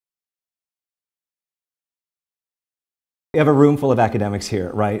You have a room full of academics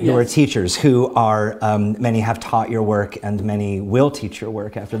here, right? Yes. Who are teachers, who are, many have taught your work and many will teach your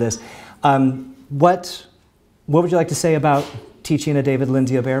work after this. What would you like to say about teaching a David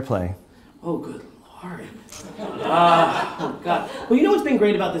Lindsay-Abaire play? Oh, good Lord. Oh, God. Well, you know what's been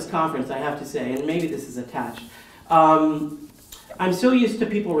great about this conference, I have to say, and maybe this is attached. I'm so used to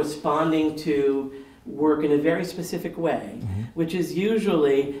people responding to work in a very specific way, which is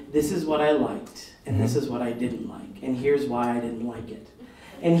usually, this is what I liked, and this is what I didn't like, and here's why I didn't like it.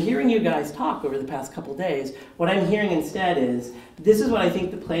 And hearing you guys talk over the past couple days, what I'm hearing instead is, this is what I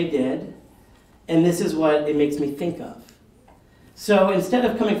think the play did, and this is what it makes me think of. So instead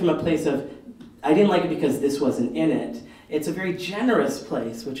of coming from a place of, I didn't like it because this wasn't in it, it's a very generous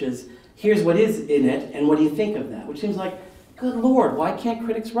place, which is, here's what is in it, and what do you think of that? Which seems like, good Lord, why can't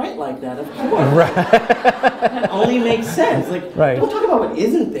critics write like that? Of course. Right. That only makes sense. Like, don't talk about what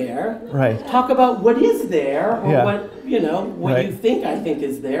isn't there. Right. Talk about what is there, or what, right. you think I think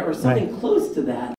is there, or something close to that.